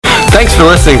Thanks for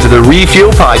listening to the Refuel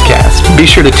Podcast. Be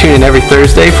sure to tune in every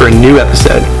Thursday for a new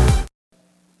episode.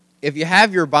 If you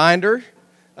have your binder,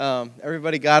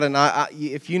 everybody got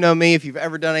if you know me, if you've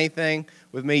ever done anything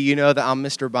with me, you know that I'm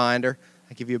Mr. Binder.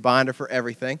 I give you a binder for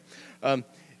everything. And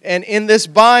in this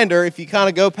binder, if you kind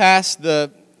of go past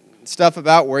the stuff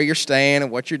about where you're staying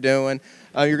and what you're doing,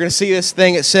 you're going to see this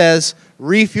thing. It says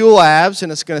Refuel Labs,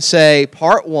 and it's going to say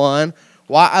Part 1,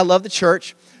 Why I Love the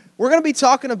Church. We're going to be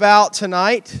talking about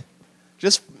tonight,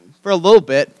 just for a little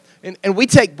bit, and we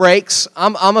take breaks.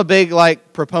 I'm a big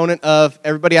proponent of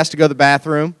everybody has to go to the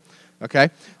bathroom.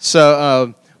 Okay,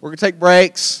 so we're gonna take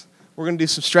breaks. We're gonna do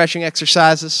some stretching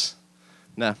exercises.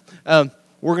 No,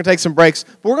 we're gonna take some breaks,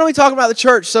 but we're gonna be talking about the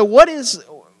church. So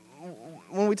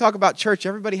when we talk about church,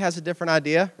 everybody has a different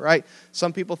idea, right?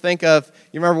 Some people think of,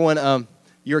 you remember when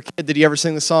you were a kid, did you ever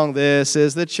sing the song, "This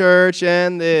is the church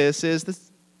and this is the,"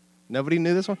 nobody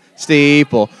knew this one?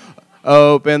 Steeple.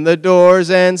 Open the doors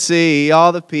and see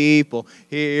all the people.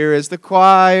 Here is the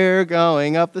choir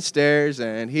going up the stairs,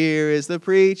 and here is the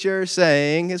preacher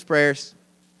saying his prayers.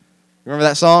 Remember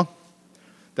that song?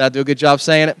 Did I do a good job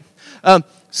saying it?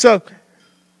 So,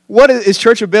 what is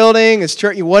church a building?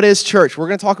 What is church? We're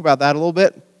going to talk about that a little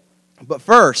bit. But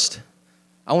first,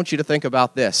 I want you to think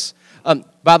about this.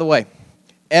 By the way,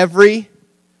 every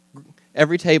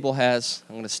table has,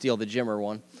 I'm going to steal the Jimmer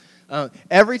one.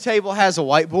 Every table has a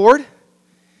whiteboard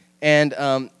and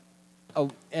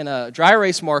a dry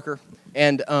erase marker,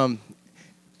 and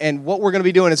what we're going to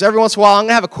be doing is every once in a while I'm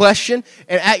going to have a question,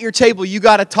 and at your table you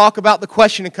got to talk about the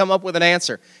question and come up with an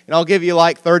answer. And I'll give you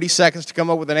 30 seconds to come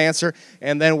up with an answer,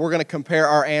 and then we're going to compare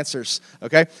our answers.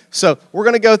 Okay? So we're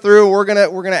going to go through. We're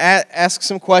going to ask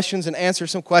some questions and answer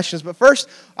some questions. But first,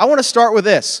 I want to start with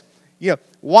this.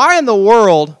 Why in the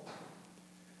world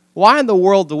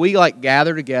do we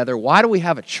gather together? Why do we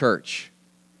have a church?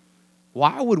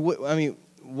 Why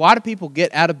do people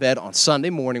get out of bed on Sunday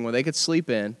morning when they could sleep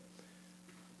in?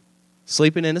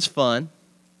 Sleeping in is fun.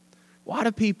 Why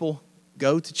do people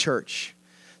go to church?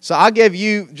 So I'll give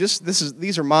you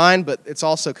these are mine, but it's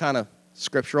also kind of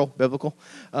scriptural, biblical.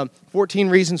 14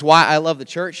 reasons why I love the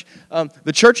church.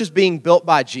 The church is being built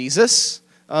by Jesus.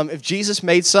 If Jesus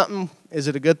made something, is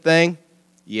it a good thing?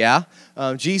 Yeah.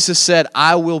 Jesus said,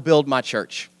 "I will build my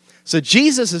church." So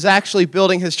Jesus is actually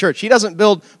building his church. He doesn't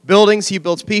build buildings, he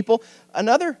builds people.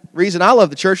 Another reason I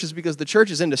love the church is because the church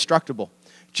is indestructible.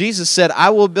 Jesus said, "I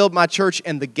will build my church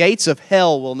and the gates of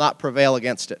hell will not prevail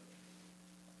against it."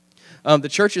 The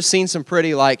church has seen some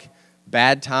pretty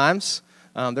bad times.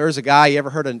 There was a guy, you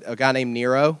ever heard of a guy named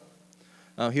Nero?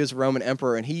 He was a Roman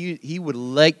emperor, and he would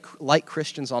light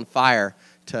Christians on fire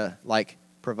to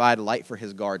provide light for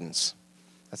his gardens.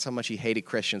 That's how much he hated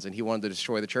Christians, and he wanted to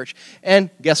destroy the church. And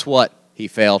guess what? He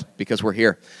failed, because we're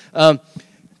here.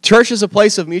 Church is a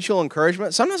place of mutual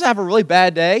encouragement. Sometimes I have a really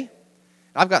bad day.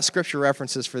 I've got scripture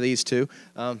references for these too,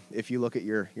 if you look at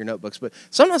your notebooks. But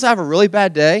sometimes I have a really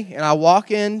bad day, and I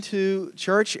walk into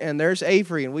church, and there's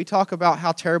Avery, and we talk about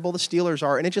how terrible the Steelers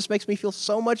are, and it just makes me feel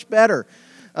so much better.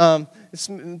 It's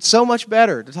so much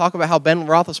better to talk about how Ben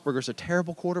Roethlisberger's a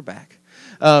terrible quarterback.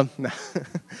 No,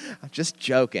 I'm just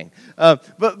joking.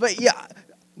 But yeah,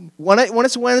 when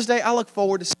it's Wednesday, I look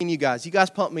forward to seeing you guys. You guys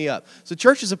pump me up. So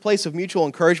church is a place of mutual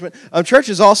encouragement. Church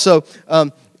is also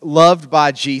loved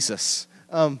by Jesus.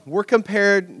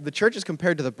 The church is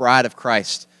compared to the bride of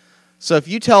Christ. So if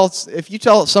you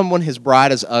tell someone his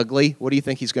bride is ugly, what do you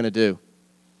think he's going to do?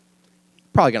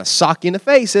 Probably going to sock you in the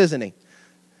face, isn't he?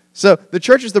 So the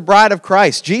church is the bride of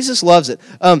Christ. Jesus loves it.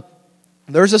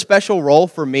 There's a special role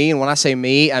for me, and when I say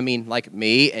me, I mean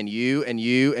me and you and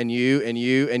you and you and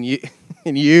you and you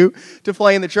and you to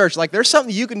play in the church. There's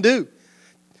something you can do.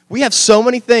 We have so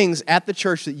many things at the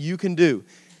church that you can do.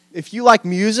 If you like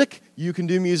music, you can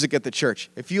do music at the church.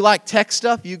 If you like tech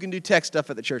stuff, you can do tech stuff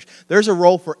at the church. There's a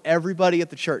role for everybody at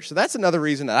the church. So that's another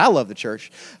reason that I love the church.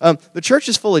 The church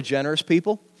is full of generous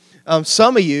people.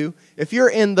 Some of you, if you're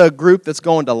in the group that's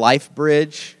going to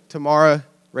LifeBridge tomorrow,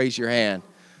 raise your hand.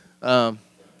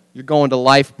 You're going to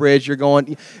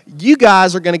LifeBridge. You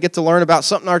guys are going to get to learn about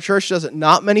something our church doesn't.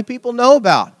 Not many people know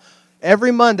about.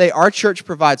 Every Monday, our church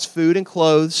provides food and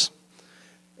clothes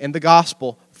and the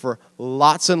gospel for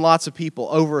lots and lots of people,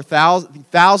 over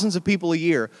thousands of people a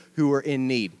year who are in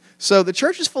need. So the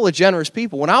church is full of generous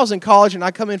people. When I was in college and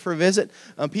I come in for a visit,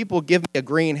 people give me a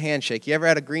green handshake. You ever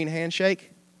had a green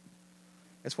handshake?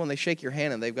 It's when they shake your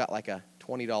hand and they've got a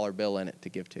 $20 bill in it to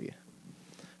give to you.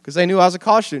 Because they knew I was a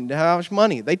college student, didn't have how much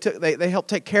money. They helped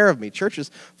take care of me. Church is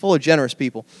full of generous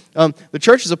people. The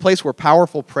church is a place where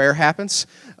powerful prayer happens.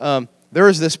 There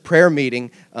was this prayer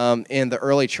meeting in the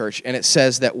early church, and it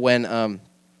says that when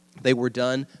they were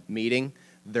done meeting,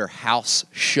 their house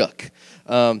shook.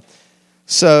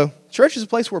 So church is a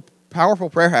place where powerful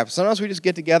prayer happens. Sometimes we just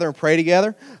get together and pray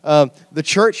together. The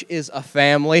church is a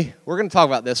family. We're going to talk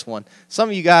about this one. Some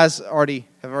of you guys have already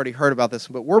heard about this,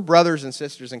 but we're brothers and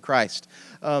sisters in Christ.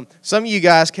 Some of you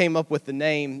guys came up with the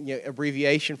name,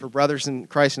 abbreviation for brothers in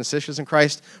Christ and sisters in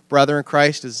Christ. Brother in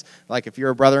Christ is like if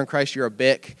you're a brother in Christ, you're a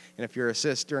BIC, and if you're a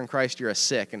sister in Christ, you're a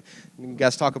SIC. And you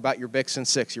guys talk about your BICs and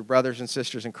SICs, your brothers and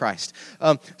sisters in Christ.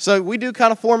 So we do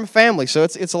kind of form a family, so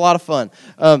it's a lot of fun.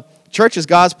 Church is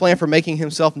God's plan for making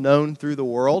himself known through the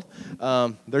world.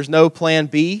 There's no plan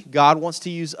B. God wants to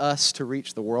use us to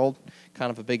reach the world.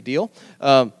 Kind of a big deal.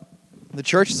 The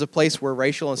church is a place where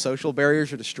racial and social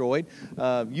barriers are destroyed.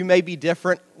 You may be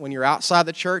different when you're outside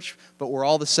the church, but we're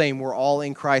all the same. We're all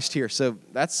in Christ here. So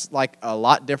that's like a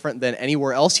lot different than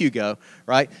anywhere else you go,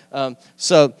 right?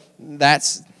 So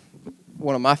that's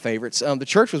one of my favorites. The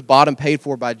church was bought and paid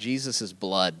for by Jesus'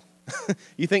 blood.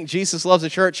 You think Jesus loves the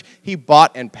church? He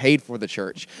bought and paid for the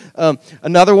church.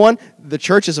 Another one, the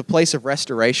church is a place of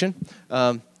restoration.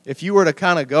 If you were to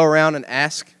kind of go around and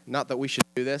ask, not that we should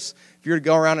do this, if you were to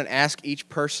go around and ask each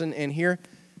person in here,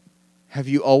 have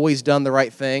you always done the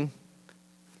right thing?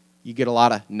 You get a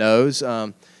lot of no's.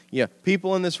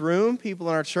 People in this room, people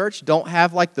in our church don't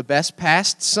have like the best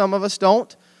past. Some of us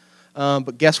don't.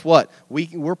 But guess what?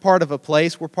 We're part of a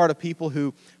place, we're part of people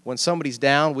who, when somebody's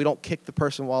down, we don't kick the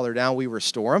person while they're down, we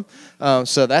restore them.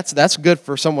 So that's good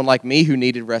for someone like me who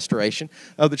needed restoration.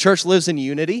 The church lives in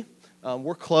unity.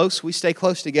 We're close, we stay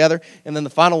close together. And then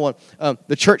the final one,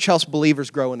 the church helps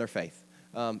believers grow in their faith.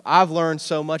 I've learned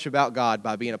so much about God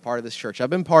by being a part of this church. I've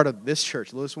been part of this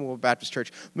church, Lewisville Baptist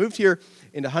Church. Moved here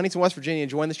into Huntington, West Virginia,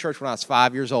 and joined this church when I was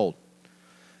 5 years old.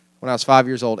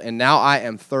 And now I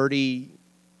am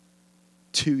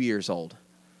 32 years old.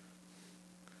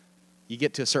 You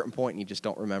get to a certain point and you just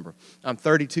don't remember. I'm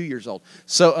 32 years old.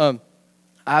 So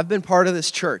I've been part of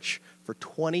this church for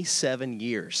 27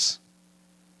 years.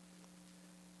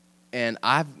 And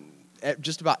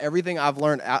just about everything I've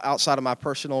learned outside of my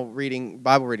personal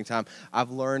Bible reading time,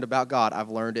 I've learned about God. I've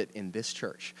learned it in this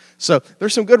church. So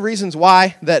there's some good reasons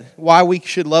why we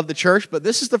should love the church, but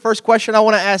this is the first question I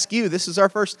want to ask you. This is our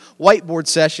first whiteboard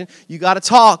session. You got to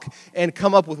talk and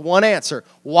come up with one answer.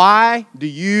 Why do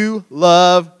you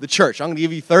love the church? I'm going to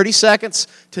give you 30 seconds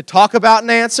to talk about an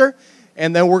answer,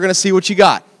 and then we're going to see what you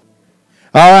got.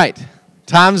 All right,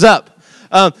 time's up.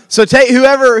 So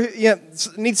whoever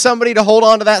needs somebody to hold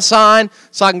on to that sign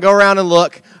so I can go around and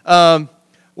look.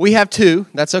 We have two.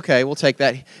 That's okay. We'll take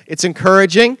that. It's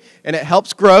encouraging, and it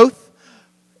helps growth.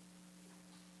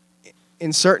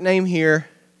 Insert name here.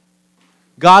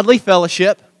 Godly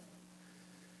fellowship.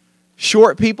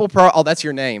 Short people. That's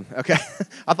your name. Okay.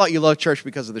 I thought you loved church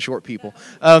because of the short people.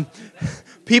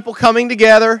 People coming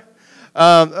together.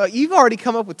 You've already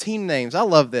come up with team names. I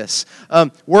love this.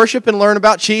 Worship and learn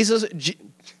about Jesus.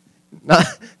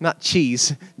 Not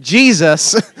cheese.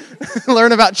 Jesus.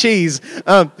 Learn about cheese.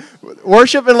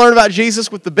 Worship and learn about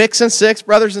Jesus with the BICs and SICs,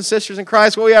 brothers and sisters in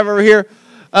Christ. What we have over here?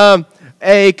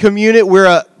 A community. We're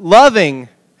a loving.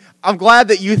 I'm glad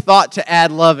that you thought to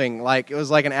add loving. Like it was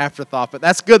like an afterthought, but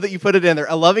that's good that you put it in there.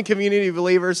 A loving community of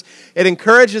believers. It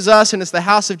encourages us, and it's the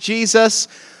house of Jesus.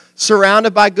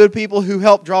 Surrounded by good people who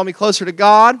help draw me closer to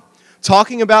God,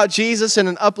 talking about Jesus in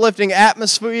an uplifting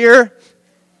atmosphere,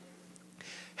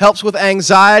 helps with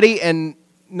anxiety and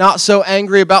not so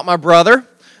angry about my brother.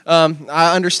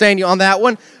 I understand you on that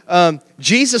one.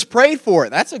 Jesus prayed for it.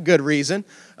 That's a good reason.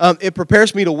 It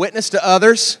prepares me to witness to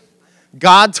others.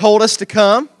 God told us to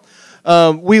come.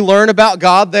 We learn about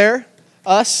God there.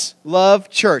 Us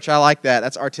love church. I like that.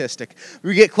 That's artistic.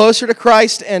 We get closer to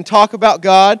Christ and talk about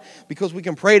God because we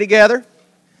can pray together.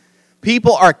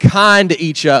 People are kind to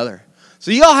each other. So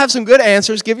you all have some good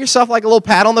answers. Give yourself like a little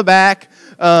pat on the back.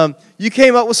 You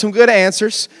came up with some good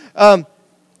answers.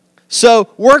 So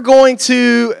we're going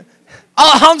to...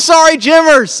 Oh, I'm sorry,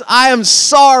 Jimmers. I am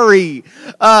sorry.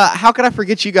 How could I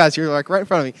forget you guys? You're like right in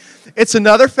front of me. It's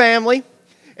another family,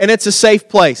 and it's a safe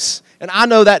place. And I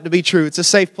know that to be true. It's a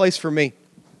safe place for me.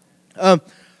 Got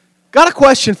a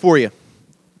question for you.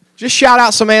 Just shout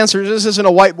out some answers. This isn't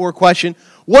a whiteboard question.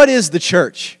 What is the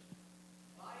church?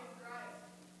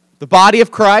 The body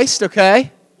of Christ,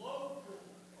 okay.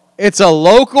 It's a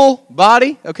local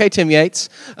body. Okay, Tim Yates.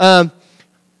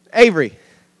 Avery.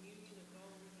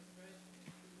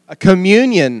 A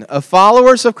communion of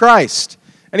followers of Christ.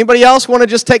 Anybody else want to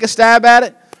just take a stab at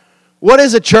it? What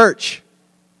is a church?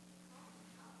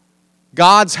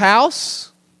 God's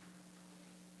house?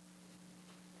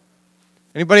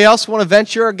 Anybody else want to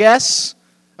venture a guess?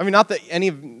 I mean, not that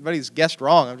anybody's guessed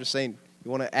wrong. I'm just saying,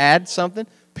 you want to add something?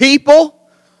 People.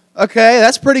 Okay,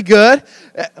 that's pretty good.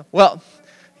 Well,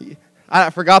 I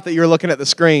forgot that you were looking at the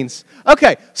screens.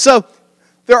 Okay, so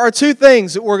there are two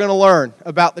things that we're going to learn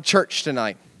about the church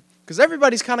tonight. Because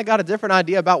everybody's kind of got a different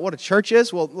idea about what a church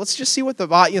is. Well, let's just see what the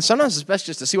Bible, sometimes it's best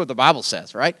just to see what the Bible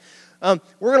says, right? We're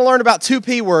going to learn about two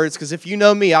P words, because if you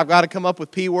know me, I've got to come up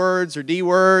with P words or D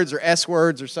words or S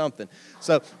words or something.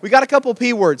 So we got a couple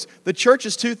P words. The church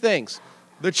is two things.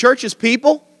 The church is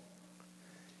people,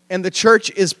 and the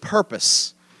church is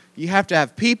purpose. You have to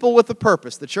have people with a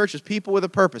purpose. The church is people with a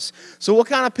purpose. So what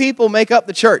kind of people make up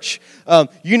the church?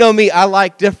 You know me, I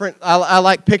like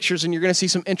pictures, and you're going to see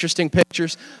some interesting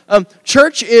pictures.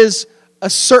 Church is a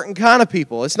certain kind of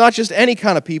people. It's not just any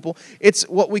kind of people. It's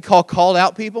what we call called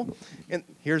out people. And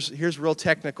here's real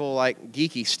technical, like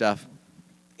geeky stuff.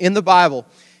 In the Bible,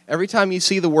 every time you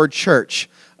see the word church,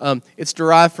 it's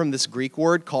derived from this Greek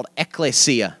word called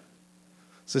ekklesia.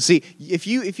 So see, if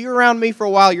you're around me for a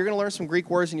while, you're going to learn some Greek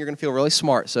words and you're going to feel really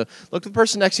smart. So look at the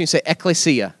person next to you and say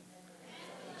ekklesia.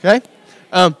 Okay?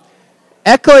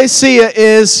 Ekklesia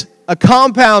is a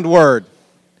compound word.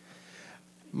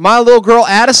 My little girl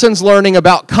Addison's learning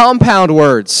about compound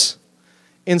words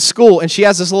in school, and she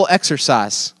has this little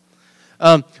exercise.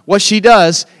 What she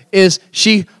does is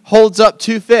she holds up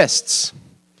two fists,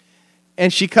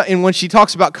 and when she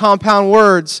talks about compound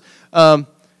words,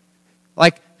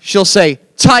 like she'll say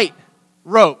tight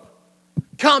rope,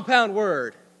 compound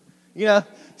word,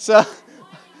 So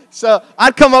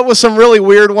I'd come up with some really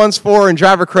weird ones for her and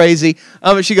drive her crazy.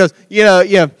 But she goes,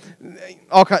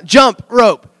 all kind, jump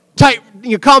rope, tight.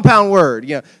 Compound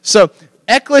word. So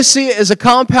ekklesia is a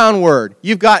compound word.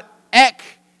 You've got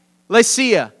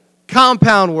ekklesia,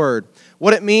 compound word.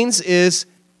 What it means is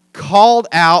called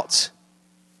out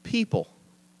people.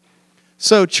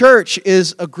 So church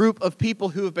is a group of people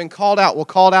who have been called out. Well,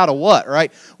 called out of what,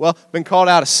 right? Well, been called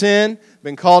out of sin,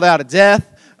 been called out of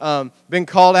death, been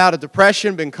called out of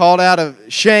depression, been called out of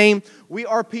shame. We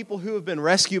are people who have been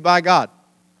rescued by God.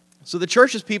 So the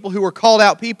church is people who are called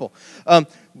out people.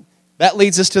 That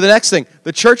leads us to the next thing.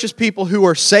 The church is people who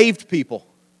are saved people.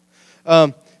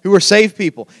 Who are saved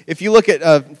people. If you look at,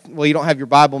 you don't have your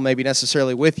Bible maybe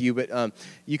necessarily with you, but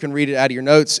you can read it out of your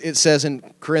notes. It says in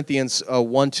Corinthians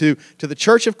 1:2, to the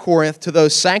church of Corinth, to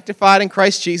those sanctified in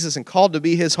Christ Jesus and called to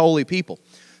be His holy people.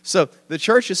 So the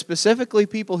church is specifically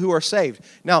people who are saved.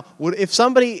 Now, if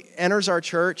somebody enters our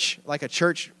church, like a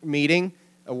church meeting,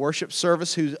 a worship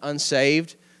service, who's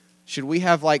unsaved, should we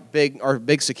have like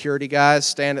big security guys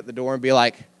stand at the door and be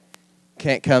like,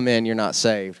 can't come in, you're not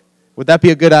saved? Would that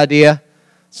be a good idea?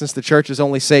 Since the church is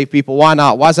only saved people, why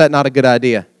not? Why is that not a good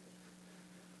idea?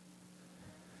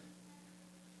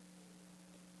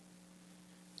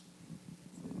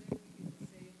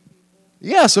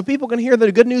 Yeah, so people can hear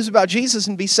the good news about Jesus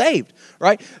and be saved,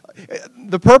 right?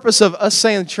 The purpose of us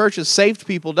saying church is saved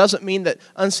people doesn't mean that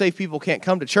unsaved people can't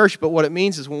come to church, but what it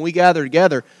means is when we gather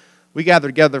together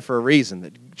for a reason,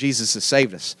 that Jesus has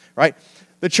saved us, right?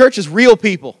 The church is real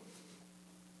people.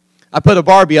 I put a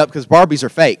Barbie up because Barbies are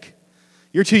fake.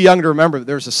 You're too young to remember that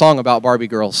there was a song about Barbie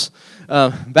girls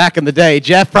back in the day.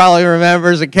 Jeff probably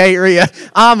remembers, and Kate Rhea.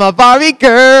 I'm a Barbie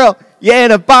girl, yeah,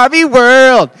 in a Barbie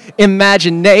world.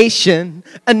 Imagination,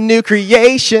 a new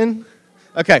creation.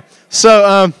 Okay,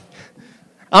 so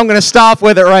I'm going to stop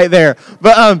with it right there.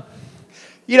 But,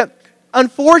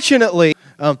 unfortunately,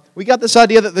 we got this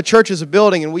idea that the church is a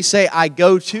building, and we say, I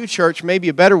go to church. Maybe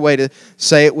a better way to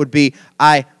say it would be,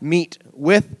 I meet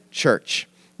with church.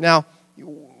 Now,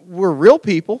 we're real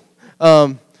people.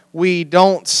 We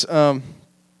don't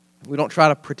try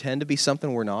to pretend to be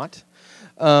something we're not.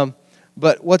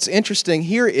 But what's interesting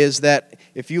here is that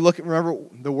if you remember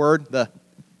the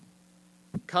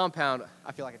compound,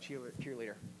 I feel like a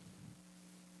cheerleader.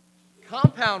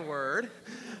 Compound word,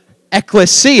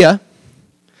 ekklesia,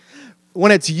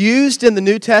 when it's used in the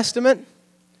New Testament,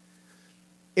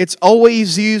 it's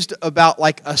always used about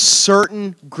like a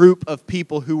certain group of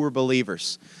people who were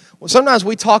believers. Well, sometimes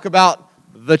we talk about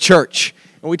the church,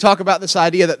 and we talk about this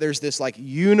idea that there's this like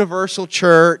universal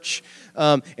church,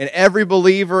 and every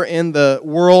believer in the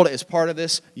world is part of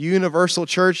this universal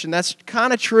church, and that's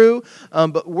kind of true,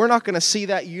 but we're not going to see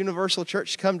that universal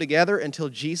church come together until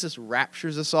Jesus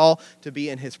raptures us all to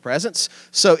be in His presence.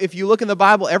 So if you look in the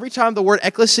Bible, every time the word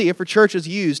ekklesia for church is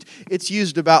used, it's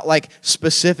used about like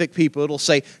specific people. It'll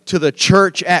say, to the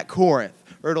church at Corinth.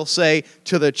 Or it'll say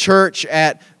to the church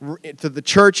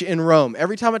in Rome.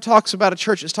 Every time it talks about a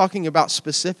church, it's talking about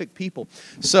specific people.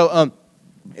 So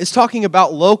it's talking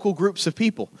about local groups of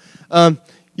people.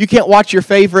 You can't watch your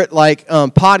favorite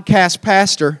podcast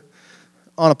pastor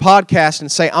on a podcast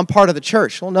and say, I'm part of the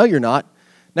church. Well, no, you're not.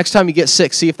 Next time you get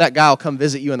sick, see if that guy will come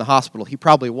visit you in the hospital. He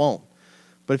probably won't.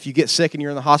 But if you get sick and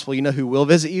you're in the hospital, you know who will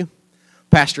visit you?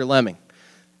 Pastor Lemming.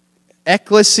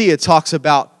 Ecclesia talks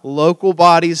about local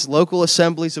bodies, local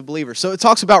assemblies of believers. So it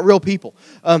talks about real people.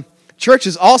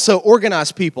 Churches also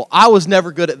organize people. I was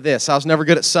never good at this. I was never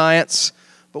good at science.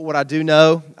 But what I do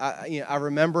know, I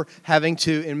remember having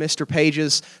to, in Mr.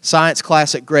 Page's science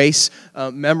class at Grace,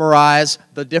 memorize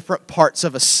the different parts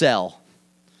of a cell.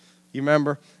 You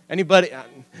remember?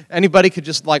 Anybody could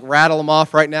just like rattle them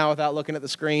off right now without looking at the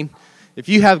screen? If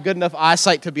you have good enough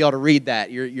eyesight to be able to read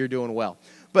that, you're doing well.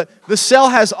 But the cell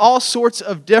has all sorts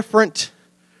of different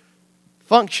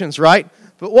functions, right?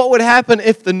 But what would happen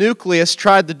if the nucleus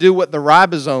tried to do what the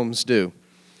ribosomes do?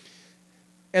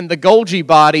 And the Golgi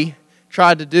body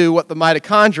tried to do what the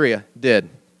mitochondria did?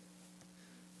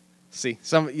 See,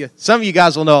 some of you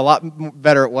guys will know a lot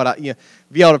better at what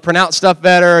be able to pronounce stuff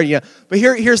better. But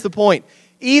here's the point.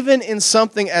 Even in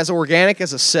something as organic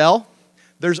as a cell,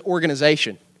 there's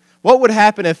organization. What would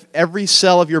happen if every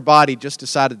cell of your body just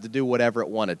decided to do whatever it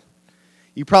wanted?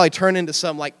 You'd probably turn into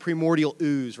some like primordial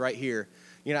ooze right here.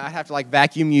 I'd have to like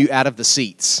vacuum you out of the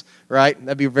seats, right?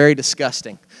 That'd be very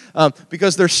disgusting.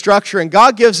 Because there's structure, and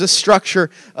God gives us structure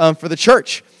for the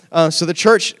church. So the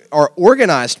church are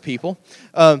organized people.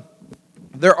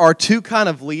 There are two kind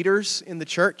of leaders in the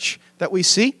church that we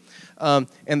see. And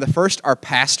the first are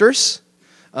pastors.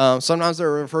 Sometimes they're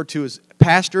referred to as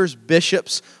pastors,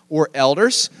 bishops, or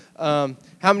elders. How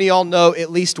many of y'all know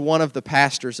at least one of the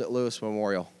pastors at Lewis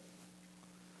Memorial?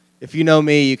 If you know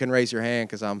me, you can raise your hand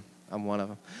because I'm one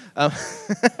of them.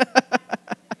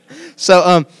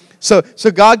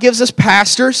 So God gives us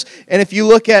pastors, and if you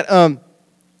look at I'm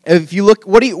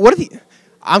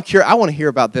curious. I want to hear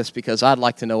about this because I'd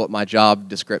like to know what my job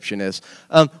description is.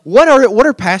 What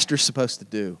are pastors supposed to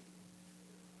do?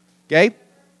 Gabe?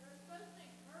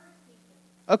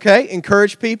 Okay,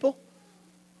 encourage people.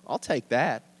 I'll take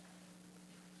that.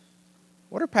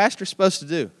 What are pastors supposed to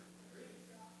do?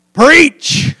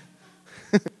 Preach!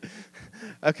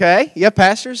 Okay, yeah,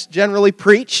 pastors generally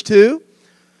preach too.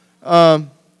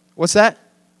 What's that?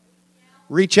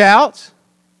 Reach out.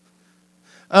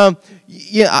 I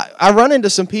run into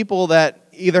some people that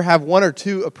either have one or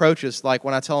two approaches, like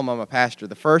when I tell them I'm a pastor.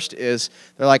 The first is,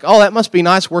 they're like, oh, that must be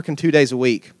nice working 2 days a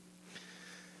week.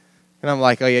 And I'm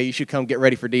like, oh, yeah, you should come get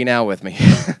ready for D-Now with me.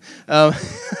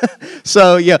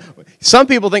 Some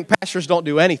people think pastors don't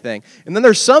do anything. And then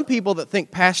there's some people that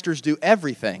think pastors do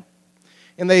everything.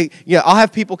 And I'll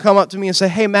have people come up to me and say,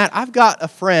 hey, Matt, I've got a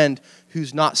friend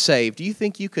who's not saved. Do you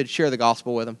think you could share the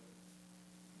gospel with him?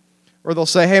 Or they'll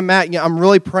say, hey, Matt, I'm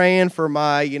really praying for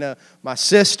my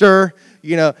sister.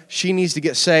 She needs to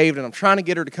get saved, and I'm trying to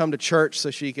get her to come to church so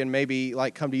she can maybe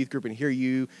come to youth group and hear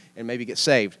you and maybe get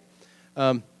saved.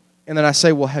 And then I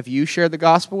say, well, have you shared the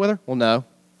gospel with her? Well, no.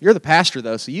 You're the pastor,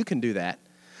 though, so you can do that.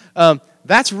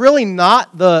 That's really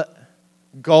not the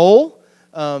goal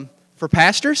for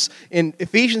pastors. In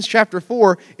Ephesians chapter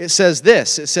 4, it says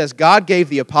this. It says, God gave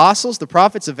the apostles, the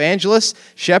prophets, evangelists,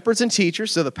 shepherds, and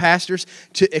teachers, so the pastors,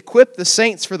 to equip the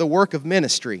saints for the work of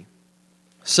ministry.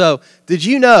 So, did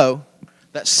you know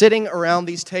that sitting around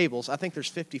these tables, I think there's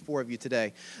 54 of you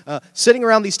today, sitting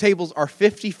around these tables are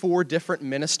 54 different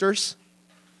ministers?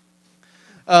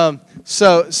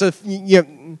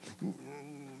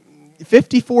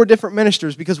 54 different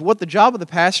ministers, because what the job of the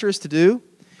pastor is to do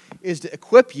is to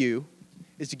equip you,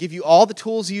 is to give you all the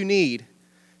tools you need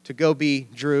to go be,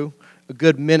 Drew, a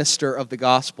good minister of the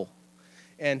gospel.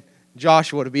 And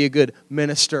Joshua to be a good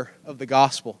minister of the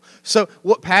gospel. So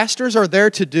what pastors are there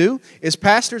to do is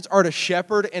pastors are to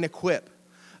shepherd and equip.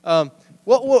 What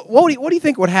do you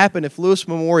think would happen if Lewis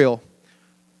Memorial,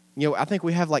 I think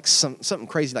we have something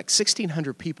crazy, like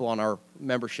 1,600 people on our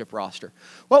membership roster.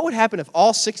 What would happen if all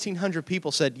 1,600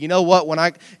 people said, you know what,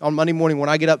 on Monday morning when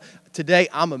I get up, today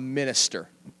I'm a minister.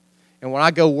 And when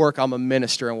I go work, I'm a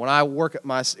minister. And when I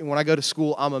when I go to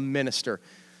school, I'm a minister.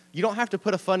 You don't have to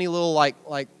put a funny little like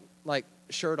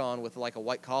shirt on with like a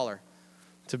white collar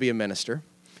to be a minister.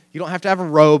 You don't have to have a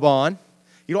robe on.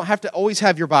 You don't have to always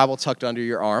have your Bible tucked under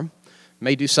your arm.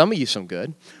 May do some of you some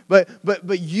good.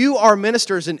 But you are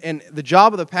ministers, and the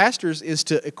job of the pastors is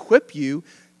to equip you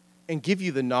and give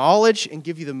you the knowledge and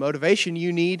give you the motivation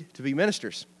you need to be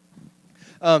ministers.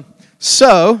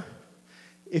 So,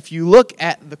 if you look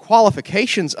at the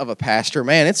qualifications of a pastor,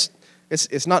 man,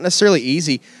 It's not necessarily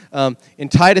easy. In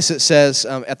Titus, it says,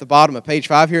 at the bottom of page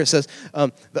 5 here, it says,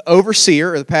 the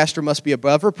overseer or the pastor must be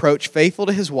above reproach, faithful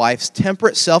to his wife,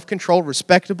 temperate, self-controlled,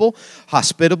 respectable,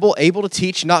 hospitable, able to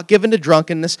teach, not given to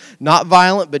drunkenness, not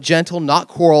violent but gentle, not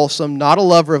quarrelsome, not a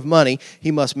lover of money.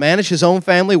 He must manage his own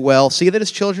family well, see that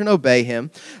his children obey him.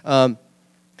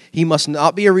 He must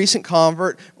not be a recent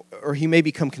convert, or he may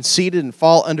become conceited and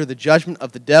fall under the judgment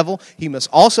of the devil. He must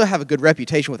also have a good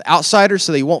reputation with outsiders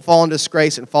so that he won't fall into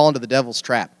disgrace and fall into the devil's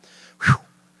trap. Whew.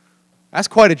 That's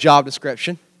quite a job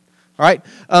description. All right?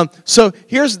 So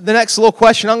here's the next little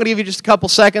question. I'm going to give you just a couple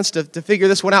seconds to figure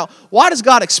this one out. Why does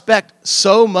God expect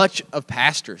so much of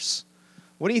pastors?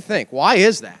 What do you think? Why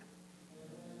is that?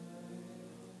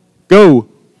 Go.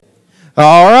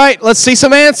 All right, let's see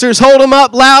some answers. Hold them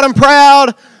up loud and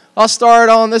proud. I'll start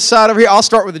on this side over here. I'll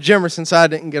start with the Jimmer since I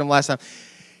didn't get them last time.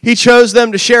 He chose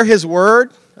them to share his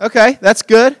word. Okay, that's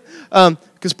good.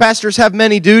 Because pastors have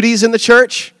many duties in the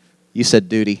church. You said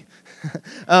duty.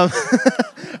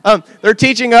 They're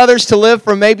teaching others to live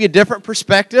from maybe a different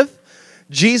perspective.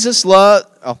 Jesus loves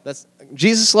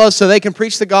so they can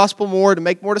preach the gospel more, to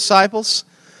make more disciples.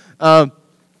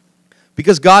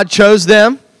 Because God chose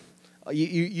them.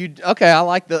 Okay, I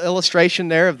like the illustration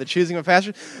there of the choosing of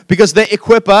pastors, because they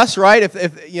equip us, right? If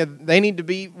they need to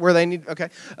be where they need. Okay,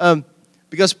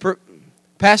 because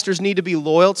pastors need to be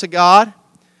loyal to God.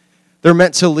 They're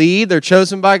meant to lead. They're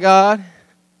chosen by God.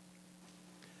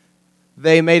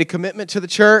 They made a commitment to the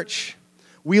church.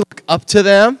 We look up to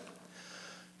them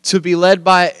to lead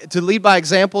by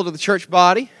example to the church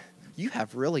body. You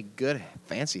have really good,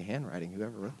 fancy handwriting,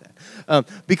 whoever wrote that.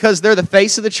 Because they're the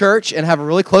face of the church and have a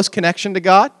really close connection to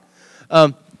God.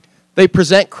 They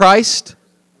present Christ.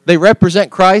 They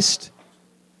represent Christ.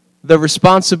 The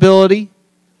responsibility,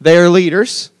 they are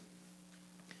leaders.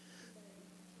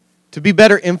 To be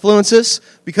better influences,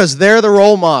 because they're the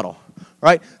role model,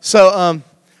 right? So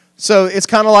it's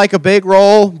kind of like a big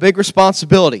role, big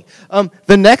responsibility.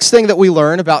 The next thing that we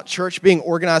learn about church being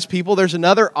organized people, there's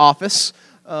another office,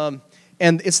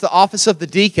 and it's the office of the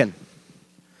deacon.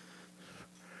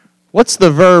 What's the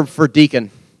verb for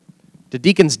deacon? Do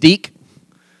deacons deek?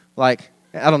 Like,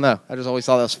 I don't know. I just always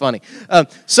thought that was funny.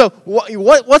 So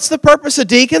what's the purpose of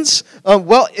deacons?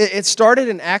 Well, it started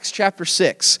in Acts chapter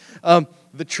 6.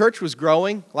 The church was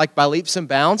growing like by leaps and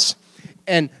bounds.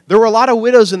 And there were a lot of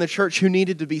widows in the church who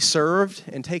needed to be served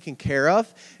and taken care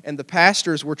of. And the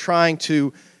pastors were trying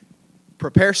to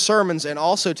prepare sermons and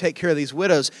also take care of these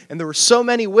widows. And there were so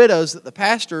many widows that the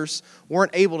pastors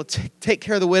weren't able to take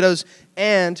care of the widows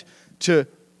and to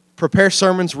prepare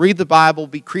sermons, read the Bible,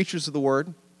 be creatures of the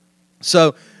Word.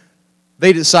 So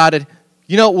they decided,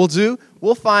 you know what we'll do?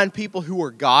 We'll find people who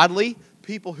are godly,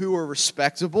 people who are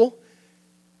respectable,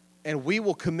 and we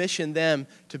will commission them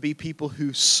to be people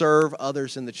who serve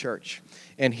others in the church.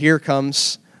 And here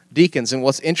comes deacons. And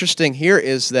what's interesting here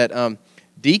is that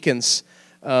deacons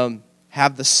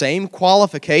have the same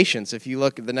qualifications. If you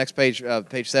look at the next page,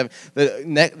 page 7,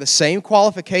 the same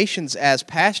qualifications as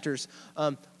pastors.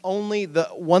 Only the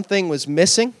one thing was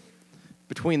missing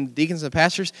between deacons and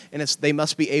pastors, and it's they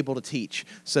must be able to teach.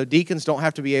 So deacons don't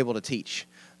have to be able to teach.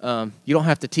 You don't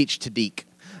have to teach to deek.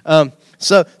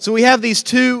 So we have these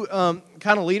two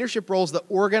kind of leadership roles that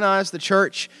organize the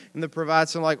church and that provide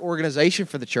some like organization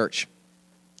for the church.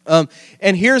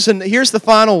 And here's the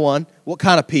final one. What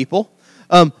kind of people?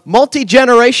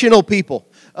 Multi-generational people.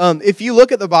 If you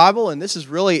look at the Bible, and this is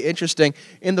really interesting,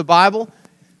 in the Bible,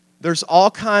 there's all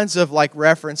kinds of like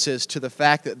references to the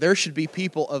fact that there should be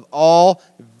people of all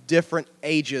different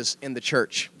ages in the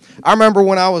church. I remember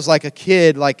when I was like a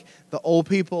kid, like the old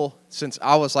people, since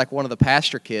I was like one of the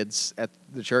pastor kids at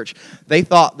the church, they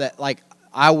thought that like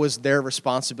I was their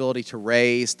responsibility to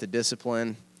raise, to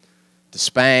discipline, to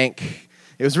spank.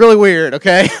 It was really weird,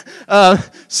 okay?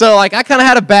 So like I kind of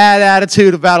had a bad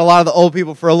attitude about a lot of the old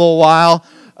people for a little while,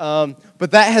 but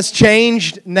that has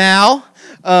changed now.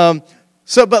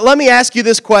 But let me ask you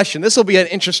this question. This will be an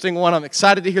interesting one. I'm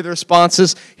excited to hear the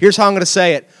responses. Here's how I'm going to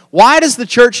say it. Why does the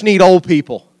church need old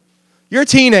people? You're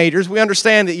teenagers. We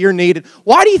understand that you're needed.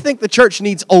 Why do you think the church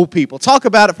needs old people? Talk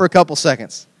about it for a couple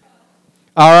seconds.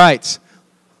 All right.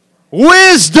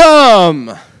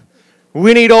 Wisdom.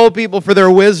 We need old people for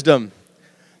their wisdom.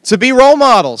 To be role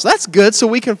models. That's good, so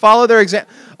we can follow their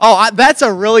example. Oh, that's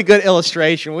a really good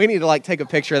illustration. We need to like take a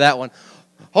picture of that one.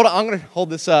 Hold on. I'm going to hold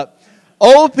this up.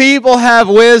 Old people have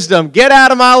wisdom. Get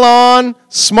out of my lawn,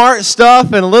 smart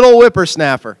stuff, and little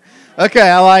whippersnapper. Okay,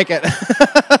 I like it.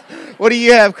 What do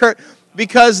you have, Kurt?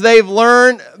 Because they've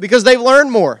learned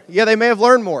more. Yeah, they may have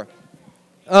learned more.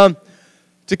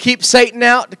 To keep Satan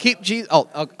out, to keep Jesus.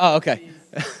 Oh, okay.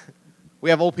 We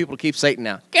have old people to keep Satan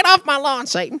out. Get off my lawn,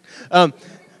 Satan.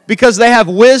 Because they have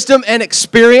wisdom and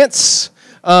experience.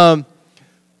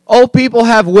 Old people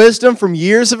have wisdom from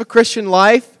years of a Christian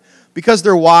life because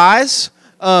they're wise,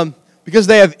 because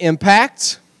they have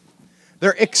impact.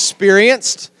 They're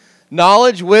experienced.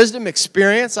 Knowledge, wisdom,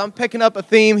 experience. I'm picking up a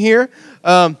theme here.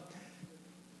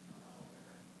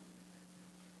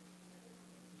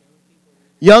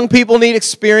 Young people need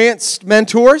experienced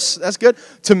mentors. That's good.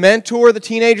 To mentor the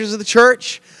teenagers of the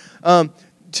church,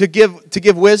 to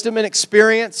give wisdom and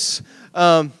experience,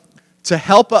 to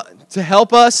help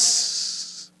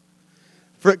us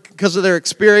because of their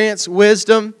experience,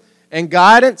 wisdom, and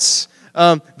guidance.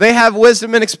 They have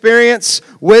wisdom and experience.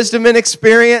 Wisdom and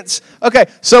experience. Okay,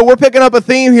 so we're picking up a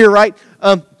theme here, right?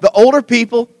 The older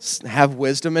people have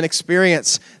wisdom and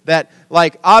experience that,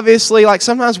 like, obviously, like,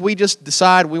 sometimes we just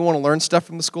decide we want to learn stuff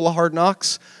from the School of Hard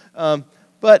Knocks.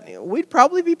 But we'd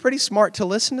probably be pretty smart to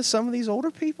listen to some of these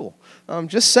older people.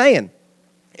 Just saying.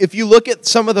 If you look at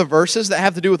some of the verses that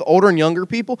have to do with older and younger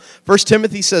people, 1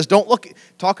 Timothy says, talking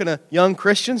to young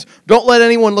Christians, don't let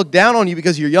anyone look down on you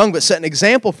because you're young, but set an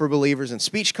example for believers in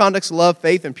speech, conduct, love,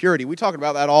 faith, and purity. We talked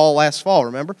about that all last fall,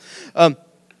 remember?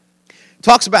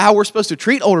 Talks about how we're supposed to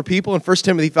treat older people in 1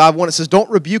 Timothy 5:1. It says, don't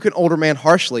rebuke an older man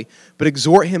harshly, but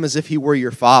exhort him as if he were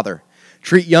your father.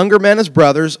 Treat younger men as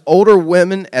brothers, older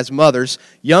women as mothers,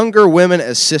 younger women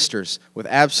as sisters, with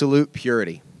absolute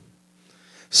purity.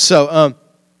 So,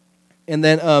 and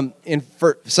then in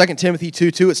 2 Timothy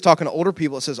 2:2, it's talking to older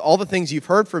people. It says, all the things you've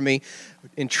heard from me,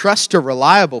 entrust to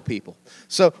reliable people.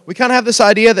 So we kind of have this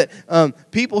idea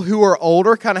that people who are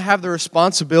older kind of have the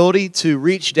responsibility to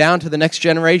reach down to the next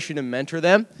generation and mentor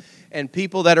them. And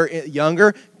people that are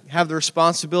younger have the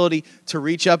responsibility to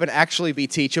reach up and actually be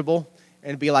teachable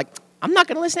and be like, I'm not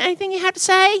going to listen to anything you have to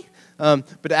say.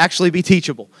 But to actually be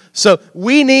teachable. So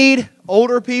we need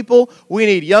older people, we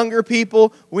need younger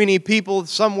people, we need people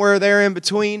somewhere there in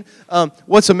between.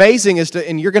 What's amazing is,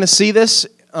 and you're going to see this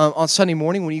on Sunday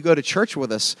morning when you go to church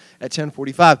with us at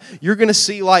 10:45, you're going to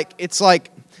see, like, it's like,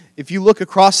 if you look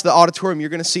across the auditorium, you're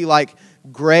going to see like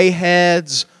gray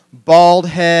heads, bald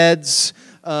heads,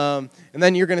 and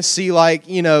then you're going to see, like,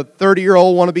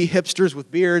 30-year-old wannabe hipsters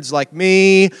with beards like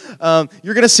me.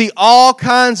 You're going to see all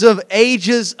kinds of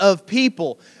ages of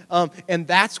people. And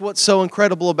that's what's so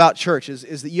incredible about church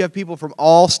is that you have people from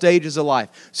all stages of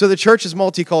life. So the church is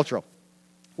multicultural.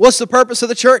 What's the purpose of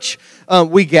the church?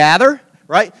 We gather,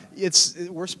 right?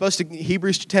 We're supposed to,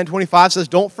 Hebrews 10:25 says,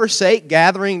 don't forsake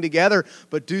gathering together,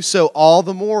 but do so all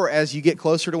the more as you get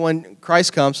closer to when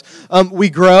Christ comes. We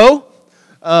grow.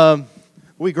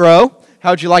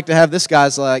 How'd you like to have this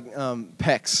guy's like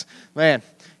pecs? Man,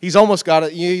 he's almost got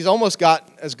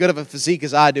as good of a physique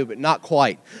as I do, but not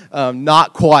quite.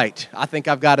 Not quite. I think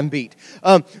I've got him beat.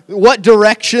 What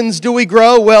directions do we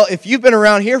grow? Well, if you've been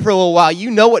around here for a little while, you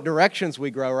know what directions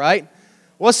we grow, right?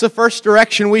 What's the first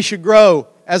direction we should grow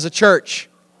as a church?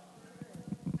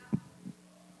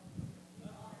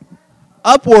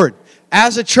 Upward.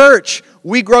 As a church,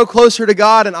 we grow closer to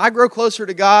God, and I grow closer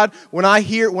to God when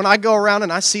I go around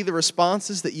and I see the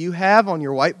responses that you have on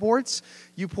your whiteboards.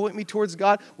 You point me towards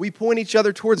God. We point each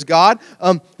other towards God.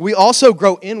 We also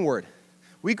grow inward.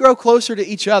 We grow closer to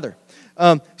each other.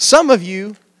 Some of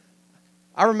you,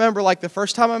 I remember like the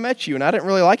first time I met you, and I didn't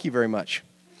really like you very much.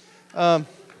 I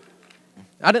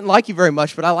didn't like you very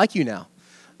much, but I like you now.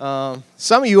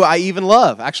 Some of you I even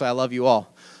love. Actually, I love you all.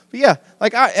 But yeah,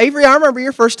 like Avery, I remember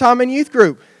your first time in youth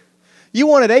group. You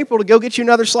wanted April to go get you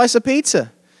another slice of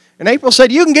pizza. And April said,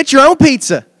 you can get your own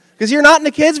pizza because you're not in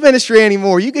the kids' ministry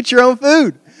anymore. You get your own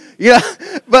food.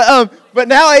 But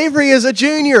now Avery is a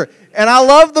junior, and I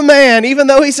love the man. Even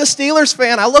though he's a Steelers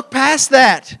fan, I look past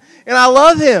that, and I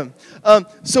love him.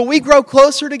 So we grow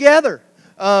closer together.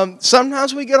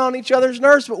 Sometimes we get on each other's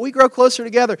nerves, but we grow closer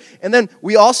together. And then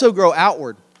we also grow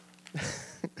outward.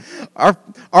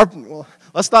 Well,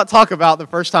 let's not talk about the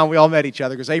first time we all met each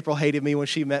other, because April hated me when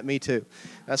she met me too.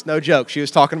 That's no joke. She was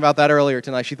talking about that earlier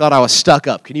tonight. She thought I was stuck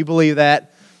up. Can you believe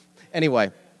that?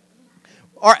 Anyway,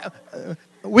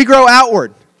 we grow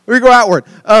outward. We grow outward.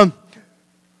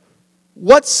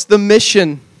 What's the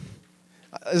mission?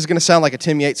 This is going to sound like a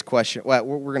Tim Yates question. Well,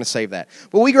 we're going to save that.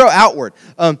 But we grow outward.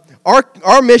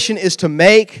 Our mission is to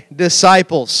make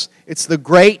disciples. It's the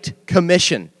Great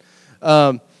Commission.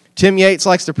 Tim Yates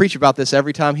likes to preach about this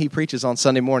every time he preaches on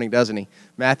Sunday morning, doesn't he?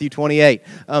 Matthew 28.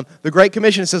 The Great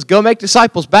Commission says, go make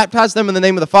disciples, baptize them in the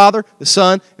name of the Father, the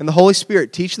Son, and the Holy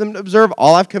Spirit. Teach them to observe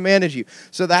all I've commanded you.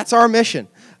 So that's our mission.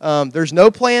 There's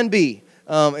no plan B.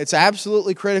 It's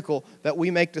absolutely critical that we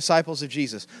make disciples of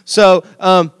Jesus. So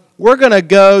we're going to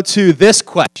go to this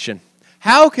question.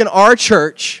 How can our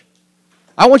church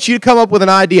I want you to come up with an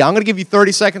idea. I'm going to give you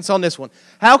 30 seconds on this one.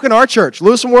 How can our church,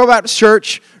 Lewis Memorial Baptist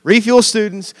Church, Refuel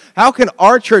students, how can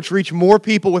our church reach more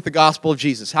people with the gospel of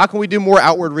Jesus? How can we do more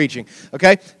outward reaching?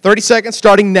 Okay, 30 seconds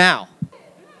starting now.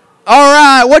 All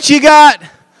right, what you got?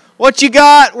 What you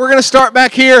got? We're going to start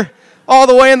back here, all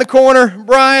the way in the corner.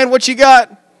 Brian, what you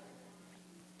got?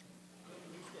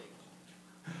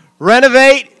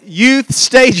 Renovate youth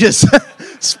stages.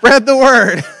 Spread the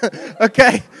word.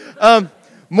 Okay.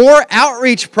 More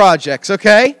outreach projects,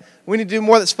 okay? We need to do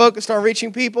more that's focused on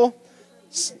reaching people.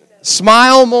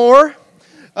 Smile more.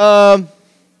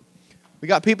 We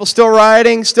got people still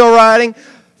writing.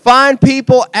 Find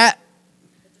people at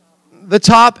the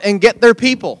top and get their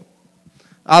people.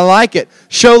 I like it.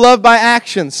 Show love by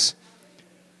actions.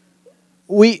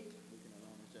 We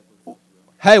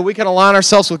can align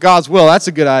ourselves with God's will. That's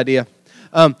a good idea.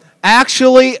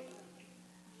 Actually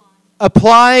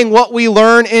applying what we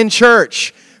learn in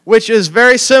church, which is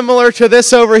very similar to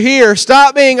this over here.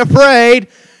 Stop being afraid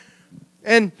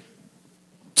and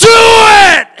do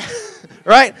it!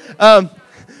 Right?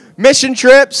 Mission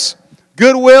trips,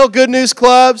 Goodwill, Good News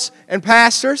Clubs, and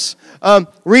pastors.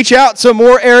 Reach out to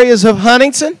more areas of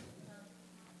Huntington.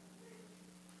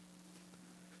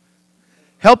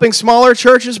 Helping smaller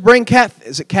churches bring cat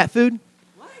food?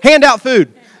 What? Hand out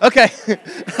food. Okay. I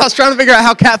was trying to figure out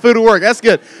how cat food would work. That's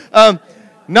good.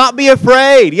 Not be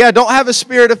afraid. Yeah, don't have a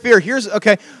spirit of fear.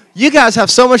 You guys have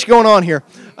so much going on here.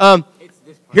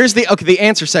 Here's the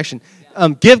answer section.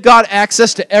 Give God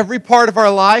access to every part of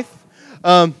our life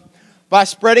by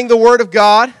spreading the word of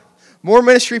God. More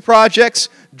ministry projects.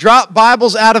 Drop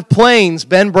Bibles out of planes.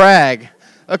 Ben Bragg.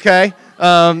 Okay.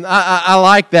 I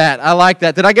like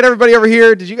that. Did I get everybody over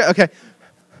here? Did you go? Okay.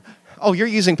 Oh, you're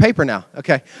using paper now.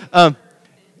 Okay.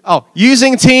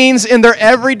 Using teens in their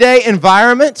everyday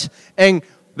environment. And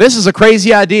this is a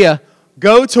crazy idea.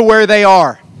 Go to where they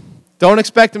are. Don't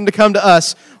expect them to come to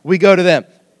us. We go to them.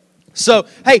 So,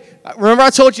 hey, remember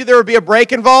I told you there would be a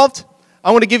break involved?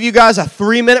 I want to give you guys a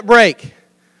 3-minute break.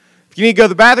 If you need to go to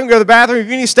the bathroom, go to the bathroom. If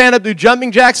you need to stand up, do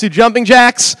jumping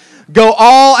jacks. Go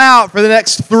all out for the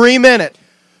next 3 minutes.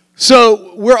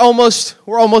 So we're almost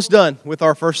done with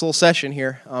our first little session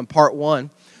here, part 1.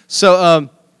 So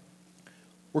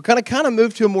we're going to kind of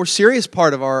move to a more serious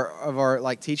part of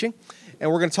our teaching, and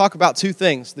we're going to talk about 2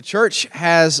 things. The church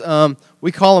has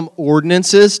we call them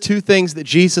ordinances, 2 things that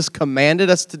Jesus commanded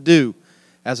us to do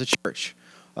as a church.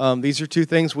 These are 2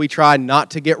 things we try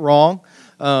not to get wrong,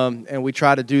 and we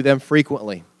try to do them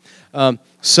frequently.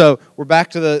 So we're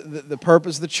back to the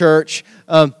purpose of the church.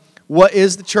 What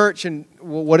is the church and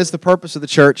what is the purpose of the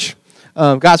church?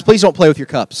 Guys, please don't play with your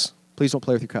cups. Please don't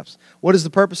play with your cups. What is the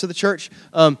purpose of the church?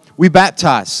 We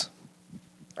baptize.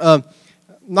 I'm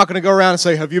not going to go around and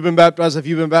say, have you been baptized? Have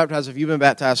you been baptized? Have you been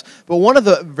baptized? But one of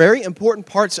the very important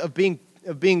parts of being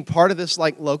part of this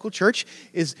local church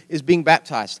is being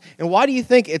baptized. And why do you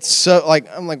think it's so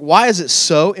why is it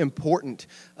so important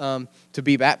to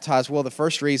be baptized? Well, the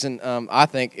first reason I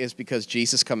think is because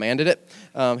Jesus commanded it.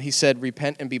 He said,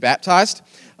 repent and be baptized.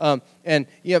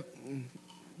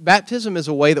 Baptism is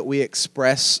a way that we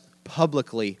express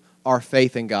publicly our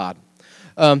faith in God.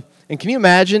 And can you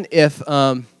imagine if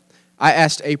I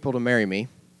asked April to marry me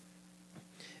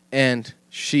and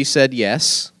she said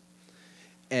yes,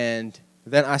 and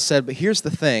then I said, but here's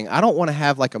the thing, I don't want to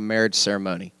have a marriage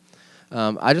ceremony.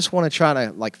 I just want to try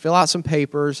to fill out some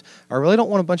papers. I really don't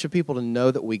want a bunch of people to know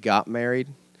that we got married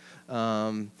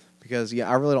because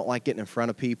I really don't like getting in front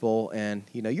of people. And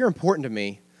you're important to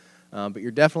me, but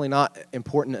you're definitely not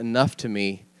important enough to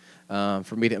me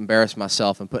for me to embarrass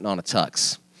myself and putting on a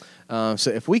tux.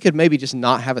 So if we could maybe just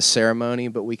not have a ceremony,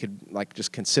 but we could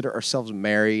just consider ourselves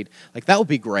married, that would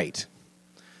be great.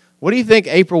 What do you think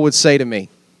April would say to me?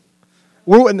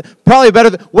 Probably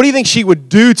better. What do you think she would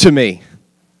do to me?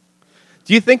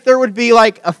 Do you think there would be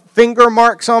a finger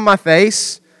marks on my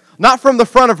face? Not from the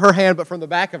front of her hand, but from the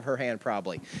back of her hand,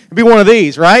 probably. It'd be one of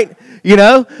these, right?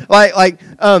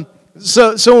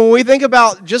 So when we think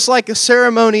about just like a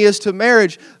ceremony is to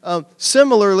marriage,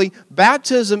 similarly,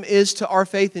 baptism is to our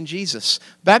faith in Jesus.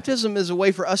 Baptism is a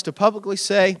way for us to publicly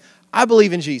say, I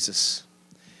believe in Jesus,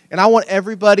 and I want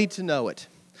everybody to know it.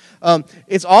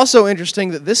 It's also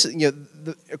interesting that this,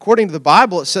 according to the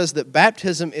Bible, it says that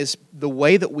baptism is the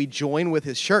way that we join with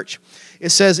His church. It